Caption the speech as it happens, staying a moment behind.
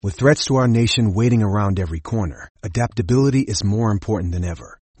With threats to our nation waiting around every corner, adaptability is more important than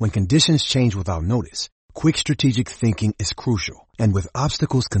ever. When conditions change without notice, quick strategic thinking is crucial. And with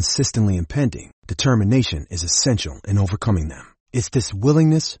obstacles consistently impending, determination is essential in overcoming them. It's this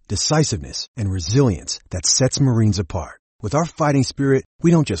willingness, decisiveness, and resilience that sets Marines apart. With our fighting spirit, we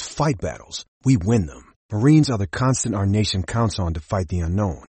don't just fight battles, we win them. Marines are the constant our nation counts on to fight the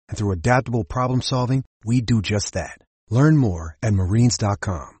unknown. And through adaptable problem solving, we do just that. Learn more at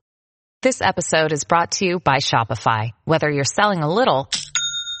marines.com. This episode is brought to you by Shopify. Whether you're selling a little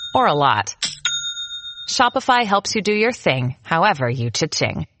or a lot, Shopify helps you do your thing, however you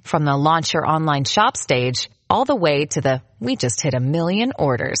cha-ching. From the launch your online shop stage, all the way to the we just hit 1 million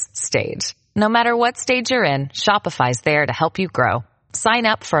orders stage. No matter what stage you're in, Shopify's there to help you grow. Sign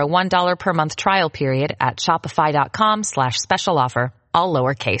up for a $1 per month trial period at shopify.com/special offer, all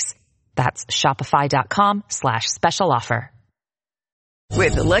lowercase. That's shopify.com/special offer.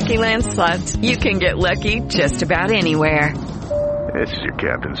 With the Lucky Land Slots, you can get lucky just about anywhere. This is your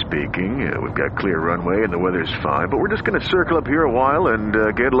captain speaking. We've got clear runway and the weather's fine, but we're just going to circle up here a while and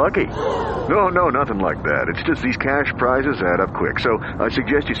get lucky. No, nothing like that. It's just these cash prizes add up quick. So I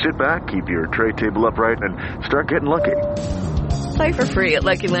suggest you sit back, keep your tray table upright, and start getting lucky. Play for free at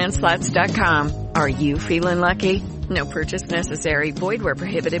LuckyLandSlots.com. Are you feeling lucky? No purchase necessary. Void where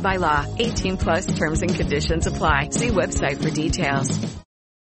prohibited by law. 18+ terms and conditions apply. See website for details.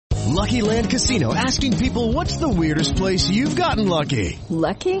 Lucky Land Casino, asking people, what's the weirdest place you've gotten lucky?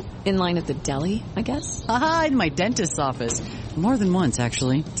 Lucky? In line at the deli, I guess? Aha, in my dentist's office. More than once,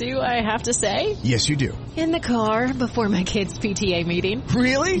 actually. Do I have to say? Yes, you do. In the car before my kids' PTA meeting.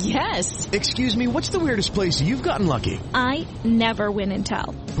 Really? Yes. Excuse me, what's the weirdest place you've gotten lucky? I never win and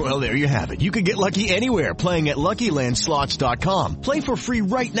tell. Well, there you have it. You can get lucky anywhere, playing at LuckyLandSlots.com. Play for free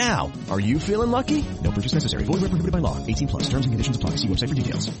right now. Are you feeling lucky? No purchase necessary. Void where prohibited by law. 18+. Terms and conditions apply. See website for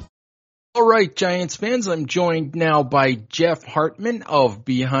details. All right, Giants fans, I'm joined now by Jeff Hartman of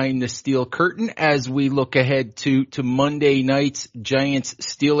Behind the Steel Curtain as we look ahead to Monday night's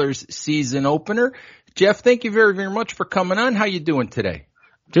Giants-Steelers season opener. Jeff, thank you very, very much for coming on. How you doing today?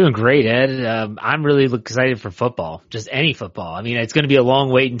 Doing great, Ed. I'm really excited for football, just any football. I mean, it's going to be a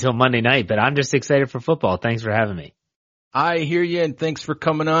long wait until Monday night, but I'm just excited for football. Thanks for having me. I hear you, and thanks for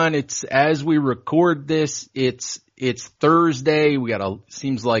coming on. It's as we record this, it's Thursday. We got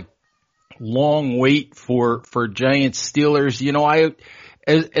seems like long wait for Giants Steelers. You know,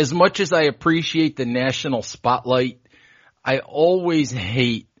 as much as I appreciate the national spotlight, I always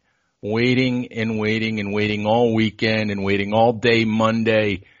hate waiting all weekend and waiting all day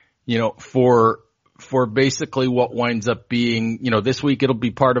Monday, you know, for basically what winds up being, you know, this week it'll be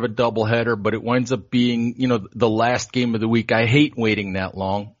part of a doubleheader, but it winds up being, you know, the last game of the week. I hate waiting that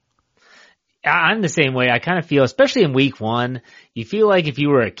long. I'm the same way. I kind of feel, especially in week one, you feel like if you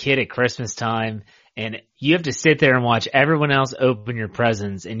were a kid at Christmas time and you have to sit there and watch everyone else open your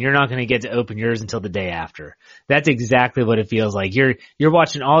presents and you're not going to get to open yours until the day after. That's exactly what it feels like. You're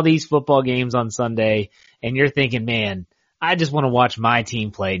watching all these football games on Sunday and you're thinking, man, I just want to watch my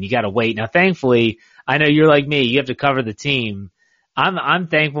team play, and you got to wait. Now, thankfully, I know you're like me. You have to cover the team. I'm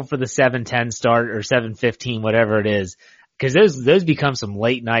thankful for the 7:10 start or 7:15, whatever it is. Because those become some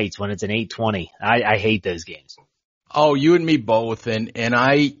late nights when it's an 8:20. I hate those games. Oh, you and me both. And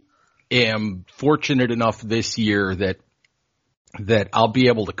I am fortunate enough this year that I'll be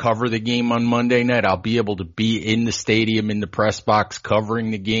able to cover the game on Monday night. I'll be able to be in the stadium, in the press box,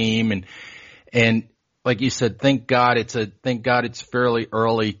 covering the game. And like you said, thank God it's fairly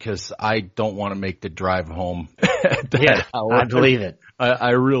early because I don't want to make the drive home. Yeah, I believe it.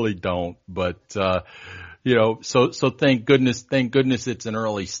 I really don't. But, you know, so thank goodness it's an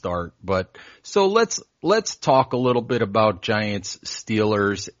early start. But so let's talk a little bit about Giants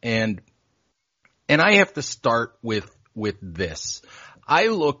Steelers, and I have to start with this. I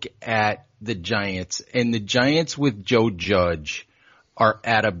look at the Giants, and the Giants with Joe Judge are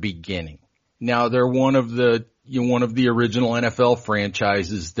at a beginning. Now they're one of the original NFL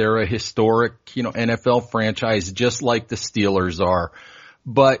franchises. They're a historic, you know, NFL franchise just like the Steelers are.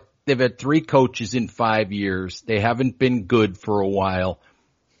 But they've had 3 coaches in 5 years. They haven't been good for a while.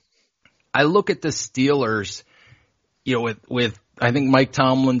 I look at the Steelers, you know, with I think Mike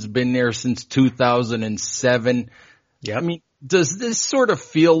Tomlin's been there since 2007. Yeah. I mean, does this sort of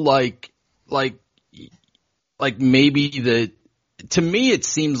feel like maybe to me it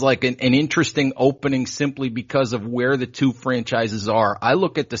seems like an interesting opening simply because of where the two franchises are. I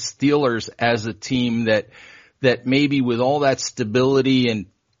look at the Steelers as a team that maybe with all that stability, and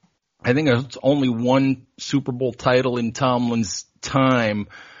I think it's only one Super Bowl title in Tomlin's time,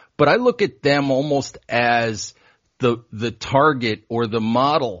 but I look at them almost as the target or the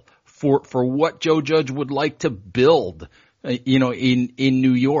model for what Joe Judge would like to build, in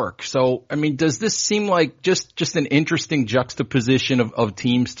New York. So, I mean, does this seem like just an interesting juxtaposition of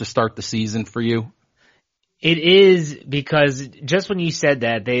teams to start the season for you? It is, because just when you said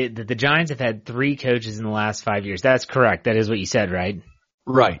that, the Giants have had 3 coaches in the last 5 years. That's correct. That is what you said, right?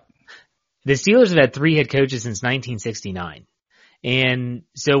 Right. The Steelers have had 3 head coaches since 1969. And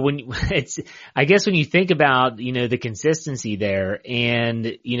so I guess when you think about, the consistency there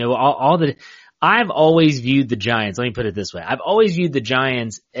and, I've always viewed the Giants, let me put it this way. I've always viewed the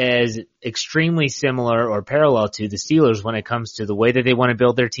Giants as extremely similar or parallel to the Steelers when it comes to the way that they want to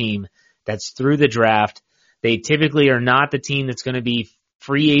build their team. That's through the draft. They typically are not the team that's going to be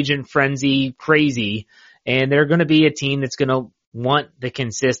free agent frenzy crazy, and they're going to be a team that's going to want the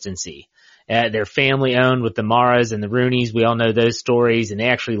consistency. They're family owned with the Maras and the Rooneys. We all know those stories, and they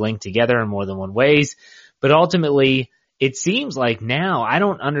actually link together in more than one ways. But ultimately, it seems like now I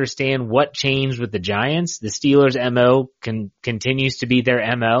don't understand what changed with the Giants. The Steelers' MO continues to be their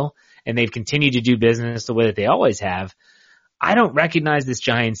MO, and they've continued to do business the way that they always have. I don't recognize this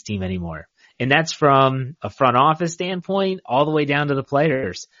Giants team anymore. And that's from a front office standpoint all the way down to the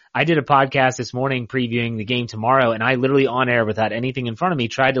players. I did a podcast this morning previewing the game tomorrow, and I literally on air without anything in front of me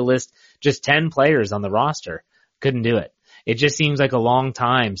tried to list just 10 players on the roster. Couldn't do it. It just seems like a long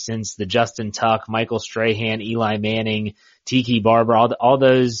time since the Justin Tuck, Michael Strahan, Eli Manning, Tiki Barber, all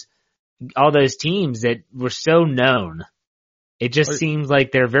those teams that were so known. It just seems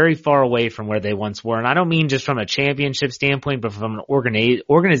like they're very far away from where they once were. And I don't mean just from a championship standpoint, but from an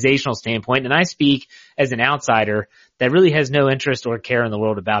organizational standpoint. And I speak as an outsider that really has no interest or care in the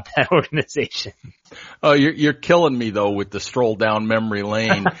world about that organization. Oh, you're killing me though with the stroll down memory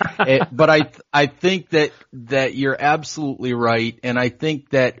lane. But I think that you're absolutely right. And I think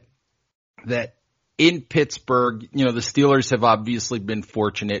that in Pittsburgh, the Steelers have obviously been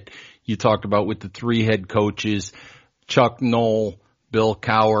fortunate. You talked about with the 3 head coaches, Chuck Noll, Bill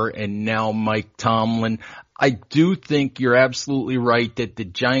Cowher, and now Mike Tomlin. I do think you're absolutely right that the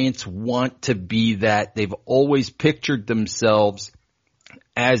Giants want to be that. They've always pictured themselves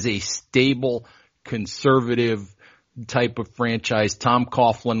as a stable, conservative type of franchise. Tom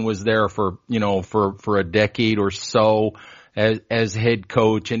Coughlin was there for a decade or so as head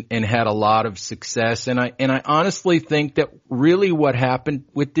coach and had a lot of success. And I honestly think that really what happened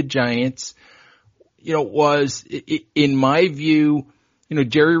with the Giants, was, in my view,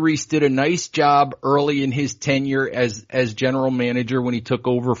 Jerry Reese did a nice job early in his tenure as general manager when he took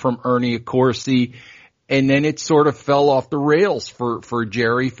over from Ernie Accorsi. And then it sort of fell off the rails for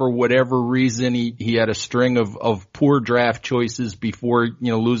Jerry for whatever reason. He had a string of poor draft choices before,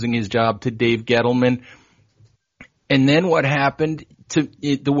 losing his job to Dave Gettleman. And then what happened,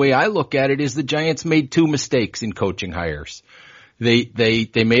 the way I look at it, is the Giants made 2 mistakes in coaching hires. They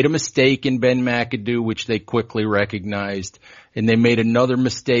made a mistake in Ben McAdoo, which they quickly recognized, and they made another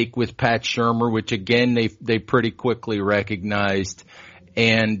mistake with Pat Shurmur, which again they pretty quickly recognized.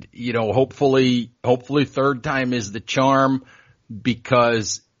 And hopefully third time is the charm,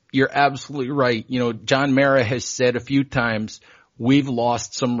 because you're absolutely right. John Mara has said a few times we've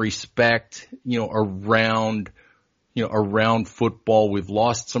lost some respect, around football. We've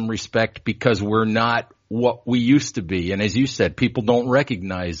lost some respect because we're not what we used to be. And as you said, people don't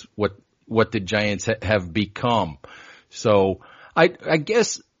recognize what the Giants have become. So I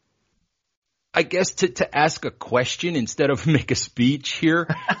guess to ask a question instead of make a speech here,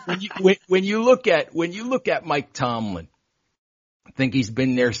 when you look at Mike Tomlin, I think he's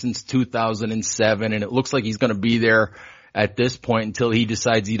been there since 2007, and it looks like he's going to be there at this point until he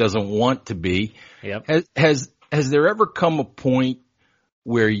decides he doesn't want to be. Yep. Has there ever come a point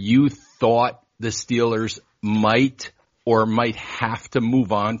where you thought the Steelers might have to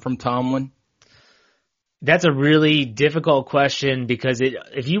move on from Tomlin? That's a really difficult question, because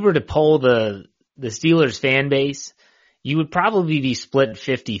if you were to poll the Steelers fan base, you would probably be split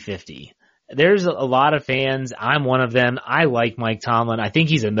 50-50. There's a lot of fans. I'm one of them. I like Mike Tomlin. I think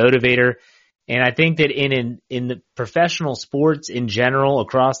he's a motivator. And I think that in the professional sports in general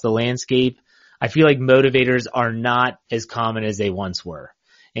across the landscape, I feel like motivators are not as common as they once were.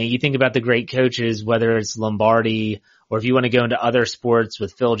 And you think about the great coaches, whether it's Lombardi or if you want to go into other sports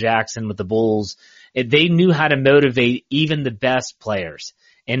with Phil Jackson with the Bulls, they knew how to motivate even the best players.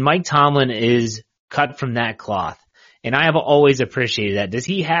 And Mike Tomlin is cut from that cloth. And I have always appreciated that. Does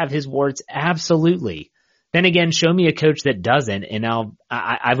he have his warts? Absolutely. Then again, show me a coach that doesn't, and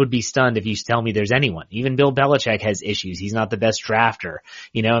I would be stunned if you tell me there's anyone. Even Bill Belichick has issues. He's not the best drafter.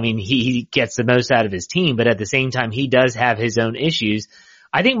 He gets the most out of his team, but at the same time, he does have his own issues.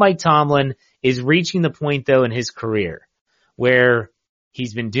 I think Mike Tomlin is reaching the point, though, in his career where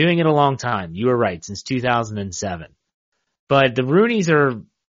he's been doing it a long time. You were right, since 2007. But the Rooneys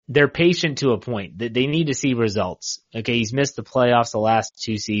they're patient to a point. They need to see results. Okay, he's missed the playoffs the last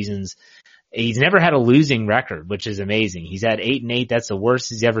 2 seasons. He's never had a losing record, which is amazing. He's had 8-8. That's the worst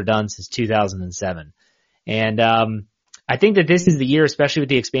he's ever done since 2007. And I think that this is the year, especially with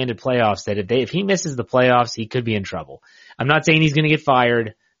the expanded playoffs, that if he misses the playoffs, he could be in trouble. I'm not saying he's going to get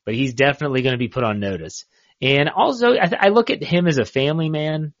fired, but he's definitely going to be put on notice. And also, I look at him as a family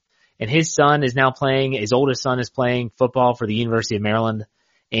man, and his son is now playing, his oldest son is playing football for the University of Maryland.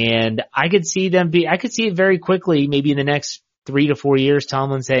 And I could see it very quickly, maybe in the next 3 to 4 years,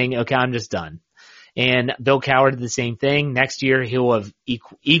 Tomlin saying, okay, I'm just done. And Bill Cowher did the same thing. Next year, he'll have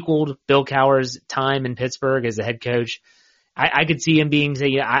equaled Bill Cowher's time in Pittsburgh as a head coach. I could see him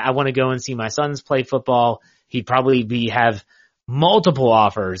saying, I want to go and see my sons play football. He'd probably have multiple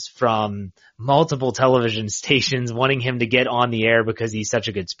offers from multiple television stations wanting him to get on the air because he's such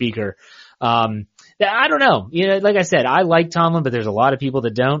a good speaker. I don't know. Like I said, I like Tomlin, but there's a lot of people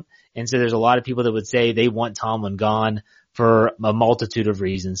that don't. And so there's a lot of people that would say they want Tomlin gone for a multitude of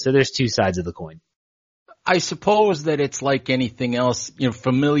reasons. So there's 2 sides of the coin. I suppose that it's like anything else,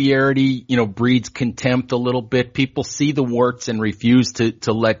 familiarity, breeds contempt a little bit. People see the warts and refuse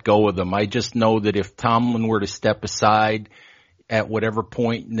to let go of them. I just know that if Tomlin were to step aside at whatever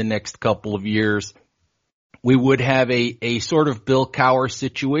point in the next couple of years, we would have a sort of Bill Cowher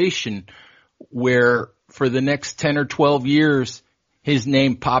situation where for the next 10 or 12 years, his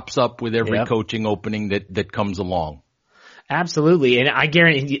name pops up with every coaching opening that comes along. Absolutely. And I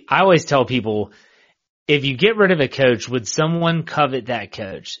always tell people, if you get rid of a coach, would someone covet that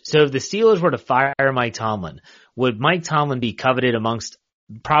coach? So if the Steelers were to fire Mike Tomlin, would Mike Tomlin be coveted amongst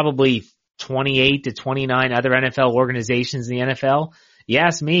probably 28 to 29 other NFL organizations in the NFL? You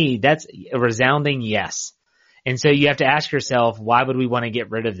ask me, that's a resounding yes. And so you have to ask yourself, why would we want to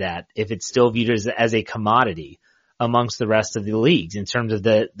get rid of that if it's still viewed as a commodity amongst the rest of the leagues in terms of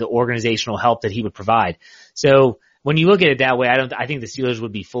the organizational help that he would provide? So when you look at it that way, I think the Steelers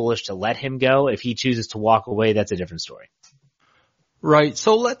would be foolish to let him go. If he chooses to walk away, that's a different story. Right.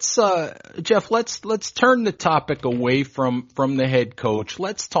 So let's, Jeff, let's turn the topic away from the head coach.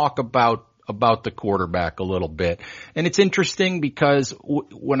 Let's talk about the quarterback a little bit. And it's interesting because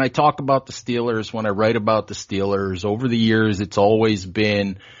when I talk about the Steelers, when I write about the Steelers over the years, it's always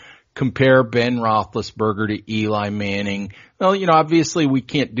been compare Ben Roethlisberger to Eli Manning. Well, obviously we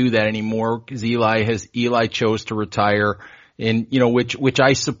can't do that anymore because Eli chose to retire, and which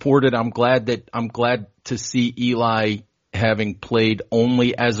I supported. I'm glad to see Eli having played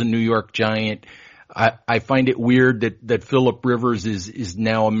only as a New York Giant. I find it weird that Phillip Rivers is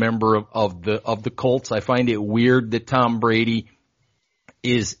now a member of the Colts. I find it weird that Tom Brady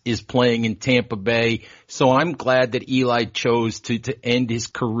is playing in Tampa Bay. So I'm glad that Eli chose to end his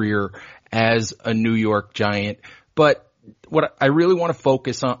career as a New York Giant. But what I really want to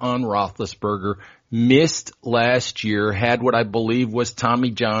focus on Roethlisberger. Missed last year, had what I believe was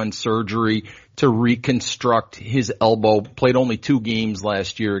Tommy John surgery to reconstruct his elbow, played only 2 games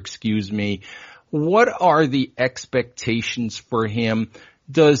last year, excuse me. What are the expectations for him?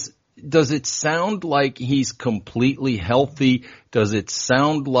 Does it sound like he's completely healthy? Does it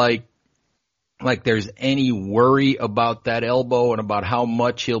sound like there's any worry about that elbow and about how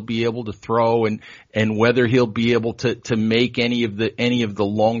much he'll be able to throw and whether he'll be able to make any of the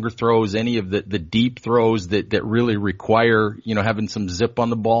longer throws, any of the deep throws that really require, having some zip on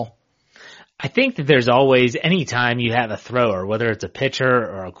the ball? I think that there's always, anytime you have a thrower, whether it's a pitcher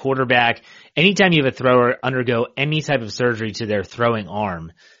or a quarterback, anytime you have a thrower undergo any type of surgery to their throwing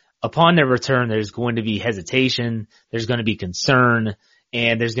arm, upon their return, there's going to be hesitation, there's going to be concern,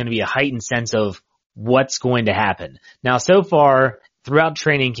 and there's going to be a heightened sense of what's going to happen. Now, so far, throughout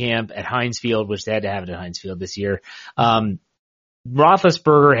training camp at Heinz Field, which they had to have it at Heinz Field this year,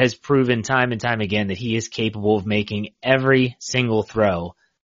 Roethlisberger has proven time and time again that he is capable of making every single throw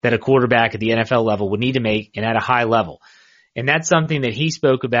that a quarterback at the NFL level would need to make, and at a high level. And that's something that he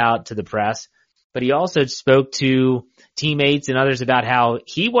spoke about to the press, but he also spoke to teammates and others about how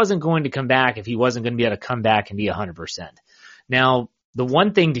he wasn't going to come back if he wasn't going to be able to come back and be 100%. Now, the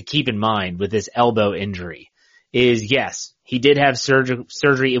one thing to keep in mind with this elbow injury is, yes, he did have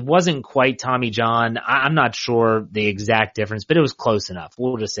surgery. It wasn't quite Tommy John. I'm not sure the exact difference, but it was close enough.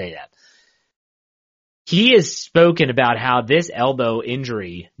 We'll just say that. He has spoken about how this elbow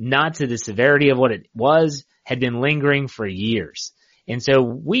injury, not to the severity of what it was, had been lingering for years. And so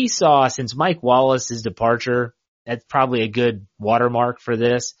we saw, since Mike Wallace's departure, that's probably a good watermark for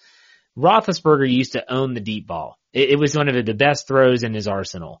this. Roethlisberger used to own the deep ball. It was one of the best throws in his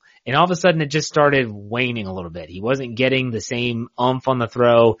arsenal. And all of a sudden it just started waning a little bit. He wasn't getting the same oomph on the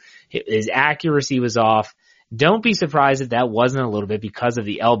throw. His accuracy was off. Don't be surprised if that wasn't a little bit because of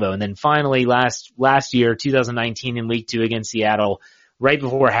the elbow. And then finally last year, 2019 in week 2 against Seattle, right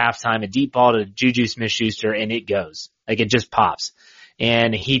before halftime, a deep ball to Juju Smith-Schuster and it goes. Like it just pops.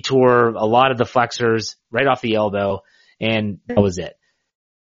 And he tore a lot of the flexors right off the elbow and that was it.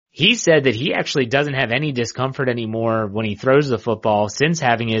 He said that he actually doesn't have any discomfort anymore when he throws the football since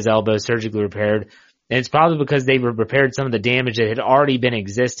having his elbow surgically repaired. And it's probably because they repaired some of the damage that had already been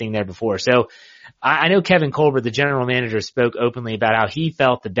existing there before. So I know Kevin Colbert, the general manager, spoke openly about how he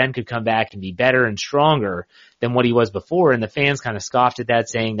felt that Ben could come back and be better and stronger than what he was before. And the fans kind of scoffed at that,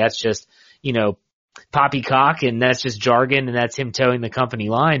 saying that's just, poppycock and that's just jargon and that's him towing the company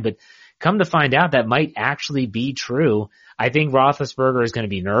line. But come to find out that might actually be true. I think Roethlisberger is going to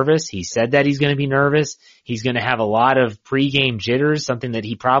be nervous. He said that he's going to be nervous. He's going to have a lot of pregame jitters, something that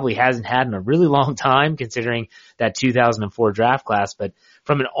he probably hasn't had in a really long time considering that 2004 draft class. But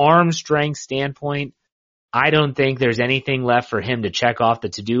from an arm strength standpoint, I don't think there's anything left for him to check off the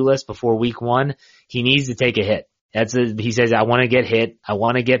to-do list before week 1. He needs to take a hit. He says, I want to get hit. I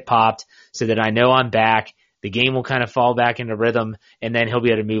want to get popped so that I know I'm back. The game will kind of fall back into rhythm and then he'll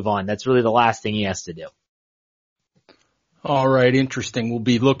be able to move on. That's really the last thing he has to do. All right, interesting. We'll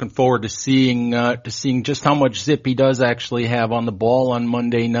be looking forward to seeing just how much zip he does actually have on the ball on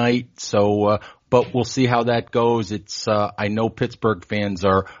Monday night. So, but we'll see how that goes. It's, I know Pittsburgh fans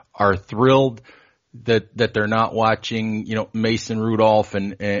are thrilled that they're not watching, Mason Rudolph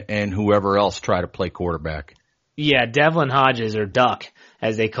and whoever else try to play quarterback. Yeah, Devlin Hodges, or Duck,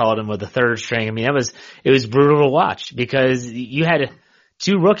 as they called him, with the third string. I mean, it was brutal to watch because you had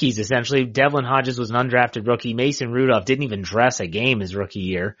 2 rookies, essentially. Devlin Hodges was an undrafted rookie. Mason Rudolph didn't even dress a game his rookie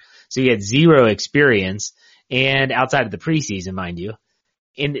year. So he had 0 experience, and outside of the preseason, mind you.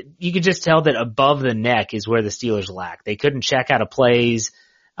 And you could just tell that above the neck is where the Steelers lack. They couldn't check out of plays.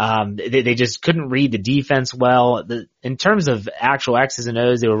 They just couldn't read the defense well. In terms of actual X's and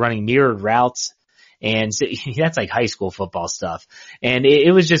O's, they were running mirrored routes. And so, that's like high school football stuff. And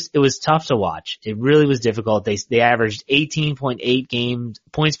it was tough to watch. It really was difficult. They averaged 18.8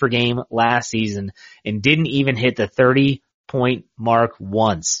 points per game last season and didn't even hit the 30-point mark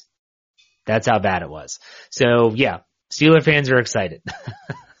once. That's how bad it was. So yeah, Steeler fans are excited.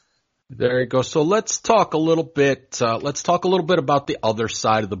 There you go. So let's talk a little bit about the other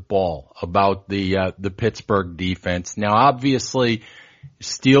side of the ball, about the Pittsburgh defense. Now, obviously,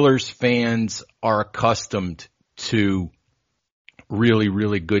 Steelers fans are accustomed to really,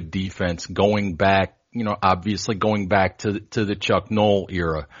 really good defense going back, obviously going back to the Chuck Noll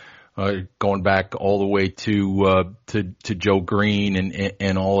era, going back all the way to Joe Green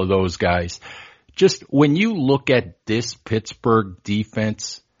and all of those guys. Just when you look at this Pittsburgh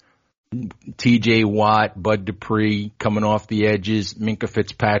defense, TJ Watt, Bud Dupree coming off the edges, Minkah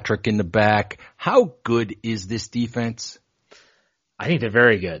Fitzpatrick in the back, how good is this defense? I think they're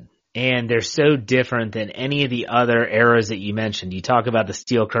very good. And they're so different than any of the other eras that you mentioned. You talk about the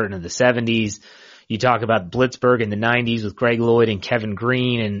Steel Curtain of the 70s. You talk about Blitzburgh in the 90s with Greg Lloyd and Kevin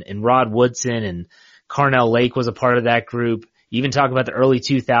Green and Rod Woodson, and Carnell Lake was a part of that group. You even talk about the early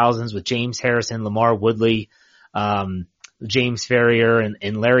 2000s with James Harrison, Lamar Woodley, James Ferrier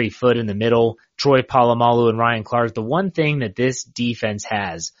and Larry Foote in the middle, Troy Polamalu and Ryan Clark. The one thing that this defense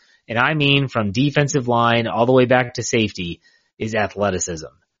has, and I mean from defensive line all the way back to safety, is athleticism.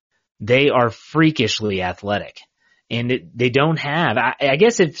 They are freakishly athletic. And they don't have, I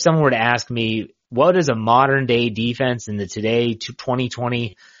guess if someone were to ask me, what is a modern day defense in the today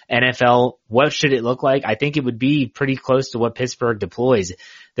 2020 NFL, what should it look like? I think it would be pretty close to what Pittsburgh deploys.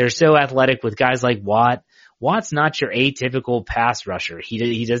 They're so athletic with guys like Watt. Watt's not your atypical pass rusher.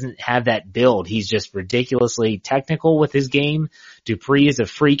 He doesn't have that build. He's just ridiculously technical with his game. Dupree is a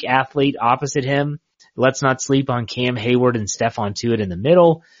freak athlete opposite him. Let's not sleep on Cam Hayward and Stephon Tuitt in the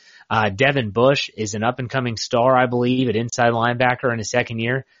middle. Devin Bush is an up-and-coming star, I believe, at inside linebacker in his second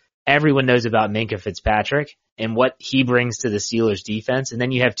year. Everyone knows about Minkah Fitzpatrick and what he brings to the Steelers defense. And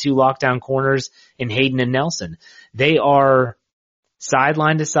then you have 2 lockdown corners in Hayden and Nelson. They are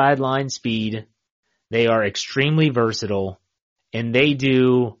sideline to sideline speed. They are extremely versatile, and they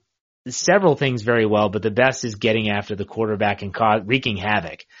do several things very well, but the best is getting after the quarterback and wreaking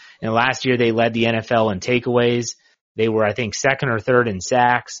havoc. And last year they led the NFL in takeaways. They were, I think, 2nd or 3rd in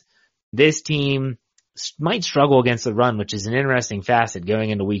sacks. This team might struggle against the run, which is an interesting facet going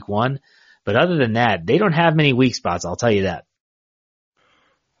into week 1. But other than that, they don't have many weak spots, I'll tell you that.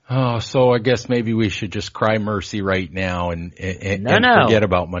 Oh, so I guess maybe we should just cry mercy right now and forget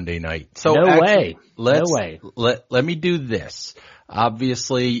about Monday night. So no way. Let me do this.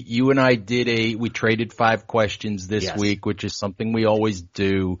 Obviously, you and I we traded 5 questions this week, which is something we always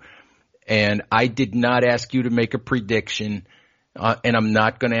do. And I did not ask you to make a prediction, and I'm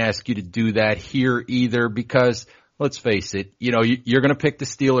not going to ask you to do that here either because let's face it, you're going to pick the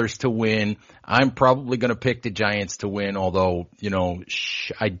Steelers to win. I'm probably going to pick the Giants to win, although,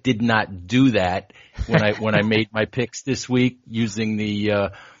 I did not do that when I made my picks this week using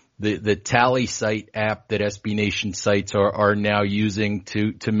the Tally site app that SB Nation sites are now using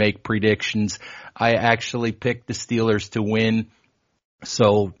to make predictions. I actually picked the Steelers to win.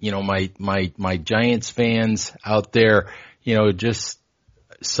 So, my Giants fans out there, just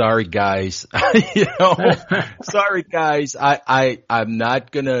sorry guys. Sorry guys. I'm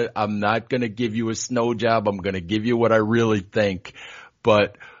not gonna give you a snow job. I'm gonna give you what I really think.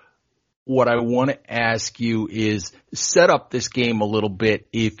 But what I want to ask you is set up this game a little bit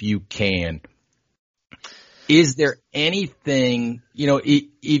if you can. Is there anything,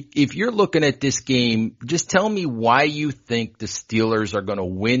 if you're looking at this game, just tell me why you think the Steelers are going to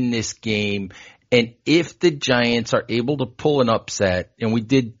win this game. And if the Giants are able to pull an upset, and we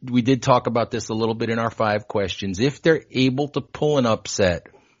did talk about this a little bit in our 5 questions, if they're able to pull an upset,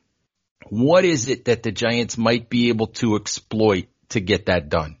 what is it that the Giants might be able to exploit to get that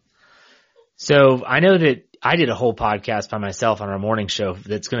done? So I know that I did a whole podcast by myself on our morning show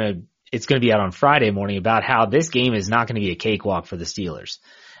it's going to be out on Friday morning about how this game is not going to be a cakewalk for the Steelers.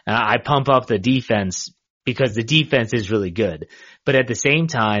 I pump up the defense because the defense is really good. But at the same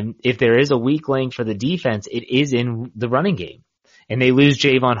time, if there is a weak link for the defense, it is in the running game. And they lose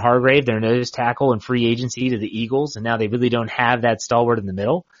Javon Hargrave, their nose tackle, in free agency to the Eagles, and now they really don't have that stalwart in the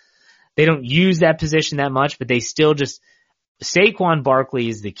middle. They don't use that position that much, but they still Saquon Barkley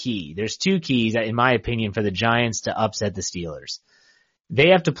is the key. There's 2 keys, in my opinion, for the Giants to upset the Steelers. They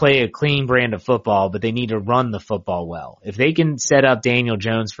have to play a clean brand of football, but they need to run the football well. If they can set up Daniel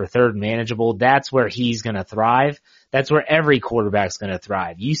Jones for 3rd and manageable, that's where he's going to thrive. That's where every quarterback's going to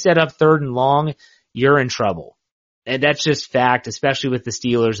thrive. You set up 3rd and long, you're in trouble. And that's just fact, especially with the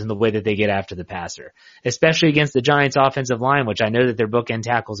Steelers and the way that they get after the passer, especially against the Giants offensive line, which I know that their bookend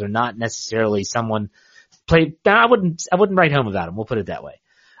tackles are not necessarily I wouldn't write home about them. We'll put it that way.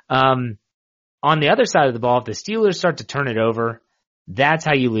 On the other side of the ball, if the Steelers start to turn it over, that's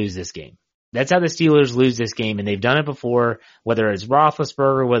how you lose this game. That's how the Steelers lose this game, and they've done it before, whether it's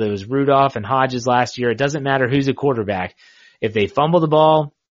Roethlisberger, whether it was Rudolph and Hodges last year. It doesn't matter who's a quarterback. If they fumble the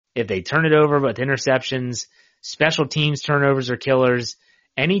ball, if they turn it over with interceptions, special teams turnovers are killers.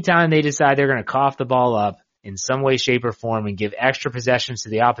 Anytime they decide they're going to cough the ball up in some way, shape, or form and give extra possessions to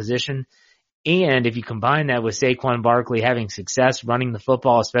the opposition, and if you combine that with Saquon Barkley having success running the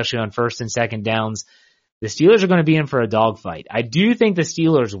football, especially on 1st and 2nd downs, the Steelers are going to be in for a dogfight. I do think the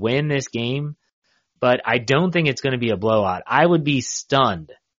Steelers win this game, but I don't think it's going to be a blowout. I would be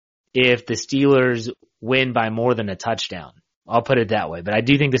stunned if the Steelers win by more than a touchdown. I'll put it that way, but I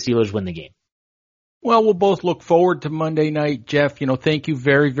do think the Steelers win the game. Well, we'll both look forward to Monday night, Jeff. Thank you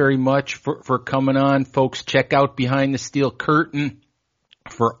very, very much for coming on. Folks, check out Behind the Steel Curtain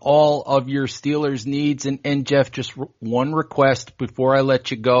for all of your Steelers needs. And Jeff, just one request before I let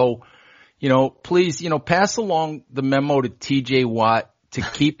you go. Please, pass along the memo to TJ Watt to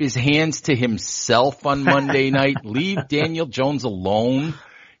keep his hands to himself on Monday night. Leave Daniel Jones alone.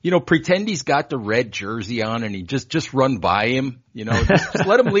 Pretend he's got the red jersey on and he just run by him. Just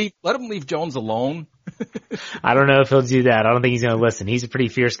let him leave Jones alone. I don't know if he'll do that. I don't think he's going to listen. He's a pretty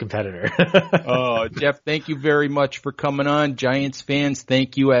fierce competitor. Oh, Jeff, thank you very much for coming on. Giants fans,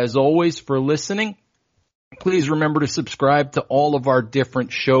 thank you as always for listening. Please remember to subscribe to all of our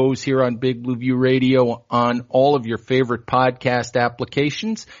different shows here on Big Blue View Radio on all of your favorite podcast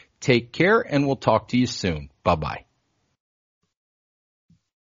applications. Take care, and we'll talk to you soon. Bye-bye.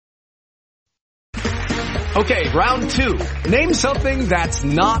 Okay, round 2. Name something that's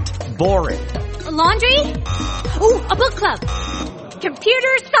not boring. A laundry? Ooh, a book club.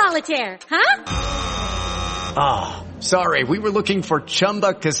 Computer solitaire, huh? Ah, sorry, we were looking for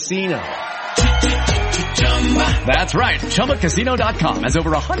Chumba Casino. That's right. ChumbaCasino.com has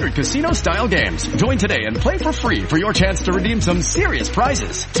over 100 casino-style games. Join today and play for free for your chance to redeem some serious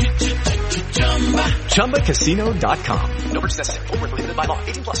prizes. ChumbaCasino.com. No purchase necessary. Void where prohibited by law.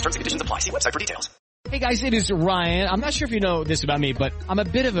 18+ terms and conditions apply. See website for details. Hey guys, it is Ryan. I'm not sure if you know this about me, but I'm a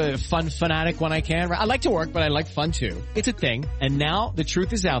bit of a fun fanatic when I can. I like to work, but I like fun too. It's a thing. And now the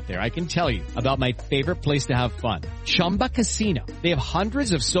truth is out there. I can tell you about my favorite place to have fun. Chumba Casino. They have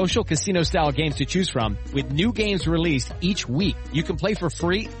hundreds of social casino style games to choose from with new games released each week. You can play for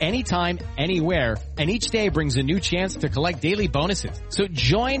free anytime, anywhere. And each day brings a new chance to collect daily bonuses. So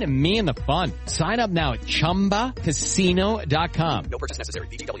join me in the fun. Sign up now at ChumbaCasino.com. No purchase necessary.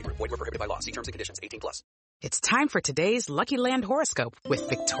 VGW Group. Void where prohibited by law. See terms and conditions. 18+. It's time for today's Lucky Land horoscope with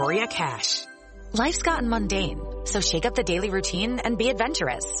Victoria Cash. Life's gotten mundane, so shake up the daily routine and be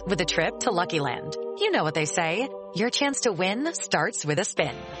adventurous with a trip to Lucky Land. You know what they say. Your chance to win starts with a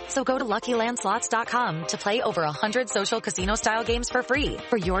spin. So go to LuckyLandSlots.com to play over 100 social casino-style games for free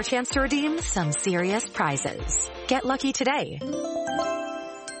for your chance to redeem some serious prizes. Get lucky today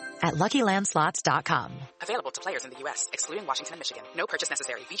at LuckyLandSlots.com. Available to players in the U.S., excluding Washington and Michigan. No purchase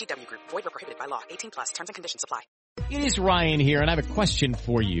necessary. VGW Group. Void where prohibited by law. 18+. Terms and conditions apply. It is Ryan here, and I have a question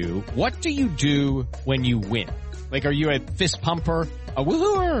for you. What do you do when you win? Like, are you a fist pumper, a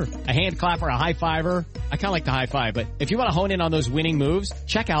woohooer, a hand clapper, a high fiver? I kind of like the high five, but if you want to hone in on those winning moves,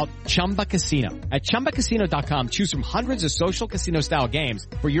 check out Chumba Casino. At ChumbaCasino.com, choose from hundreds of social casino-style games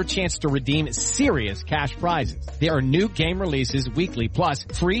for your chance to redeem serious cash prizes. There are new game releases weekly, plus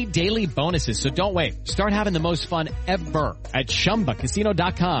free daily bonuses, so don't wait. Start having the most fun ever at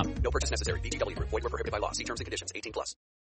ChumbaCasino.com. No purchase necessary. VGW Group. Void where prohibited by law. See terms and conditions. 18+.